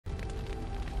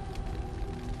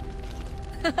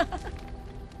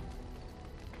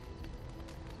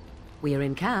We're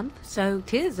in camp, so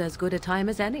 'tis as good a time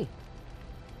as any.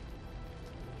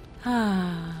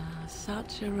 Ah,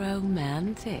 such a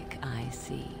romantic, I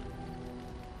see.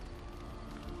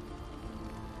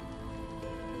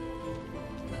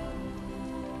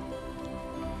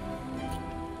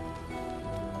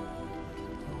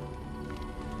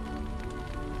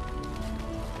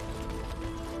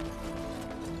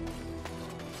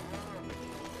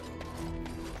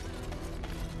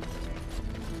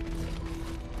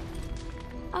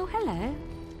 Oh, hello.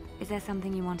 Is there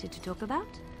something you wanted to talk about?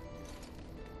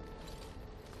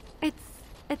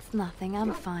 It's nothing.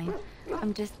 I'm fine.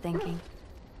 I'm just thinking.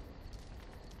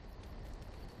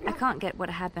 I can't get what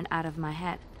happened out of my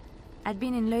head. I'd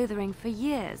been in Lothering for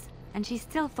years, and she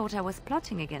still thought I was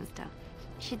plotting against her.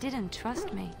 She didn't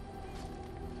trust me.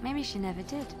 Maybe she never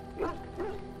did.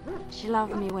 She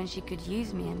loved me when she could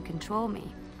use me and control me.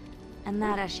 And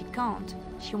now that she can't,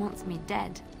 she wants me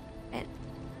dead.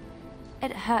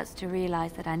 It hurts to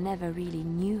realize that I never really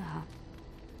knew her.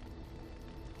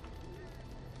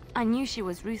 I knew she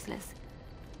was ruthless,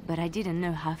 but I didn't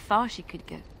know how far she could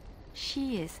go.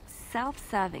 She is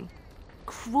self-serving,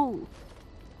 cruel.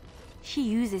 She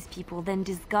uses people, then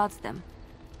discards them.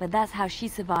 But that's how she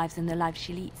survives in the life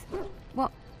she leads.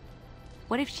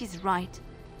 What if she's right?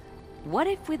 What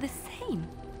if we're the same?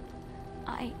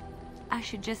 I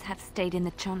should just have stayed in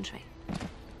the Chantry.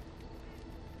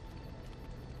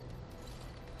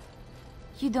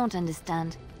 You don't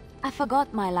understand. I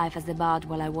forgot my life as a bard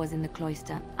while I was in the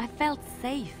cloister. I felt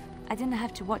safe. I didn't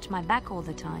have to watch my back all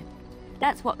the time.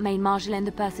 That's what made Marjolaine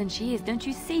the person she is, don't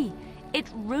you see? It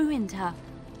ruined her.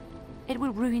 It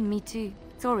will ruin me too.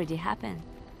 It's already happened.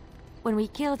 When we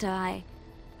killed her,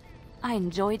 I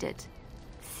enjoyed it.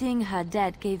 Seeing her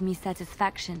dead gave me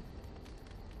satisfaction.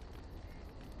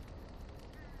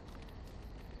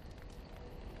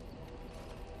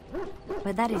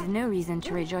 But that is no reason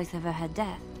to rejoice over her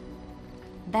death.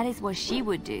 That is what she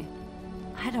would do.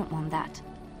 I don't want that.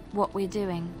 What we're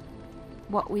doing,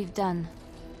 what we've done,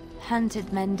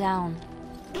 hunted men down,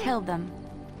 killed them.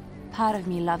 Part of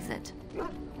me loves it.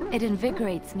 It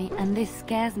invigorates me, and this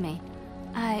scares me.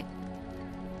 I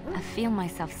feel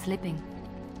myself slipping.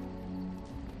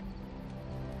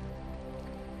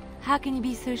 How can you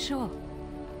be so sure?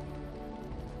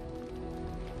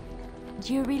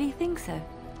 Do you really think so?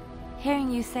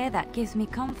 Hearing you say that gives me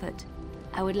comfort.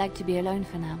 I would like to be alone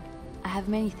for now. I have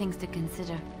many things to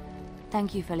consider.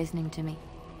 Thank you for listening to me.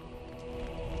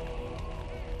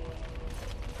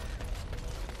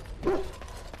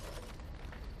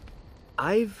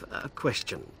 I've a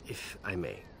question, if I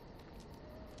may.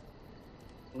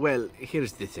 Well,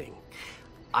 here's the thing.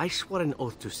 I swore an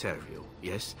oath to serve you,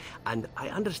 yes? And I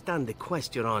understand the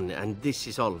quest you're on, and this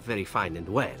is all very fine and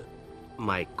well.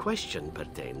 My question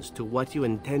pertains to what you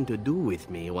intend to do with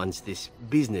me once this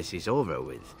business is over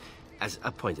with, as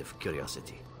a point of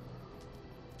curiosity.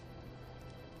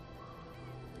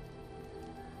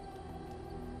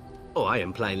 Oh, I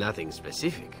imply nothing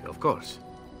specific, of course.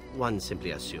 One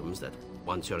simply assumes that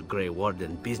once your Grey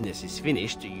Warden business is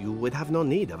finished, you would have no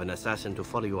need of an assassin to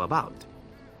follow you about.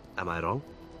 Am I wrong?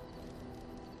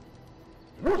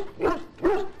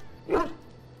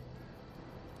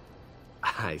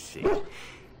 I see.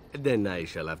 Then I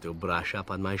shall have to brush up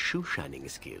on my shoe-shining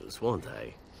skills, won't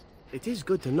I? It is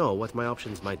good to know what my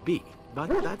options might be, but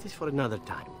that is for another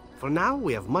time. For now,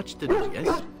 we have much to do,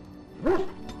 yes?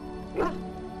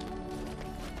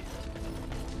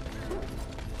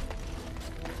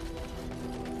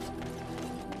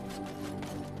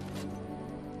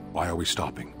 Why are we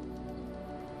stopping?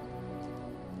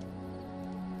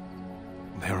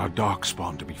 There are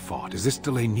Darkspawn to be fought. Is this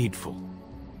delay needful?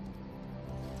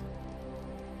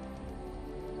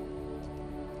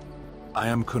 I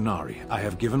am Qunari. I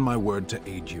have given my word to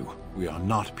aid you. We are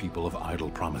not people of idle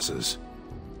promises.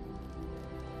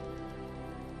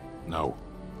 No.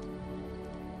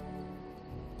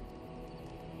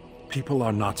 People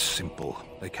are not simple.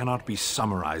 They cannot be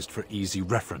summarized for easy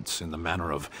reference in the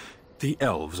manner of, the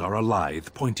elves are a lithe,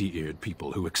 pointy-eared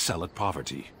people who excel at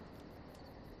poverty.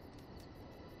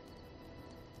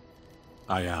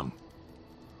 I am.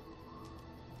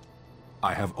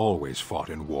 I have always fought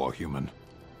in war, human.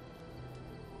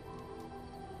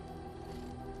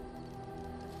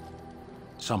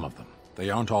 Some of them. They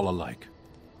aren't all alike.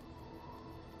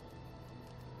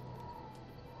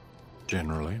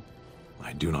 Generally,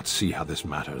 I do not see how this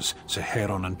matters.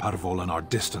 Seheron and Parvolan are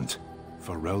distant.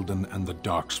 Ferelden and the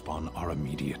Darkspawn are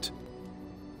immediate.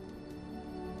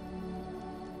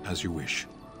 As you wish.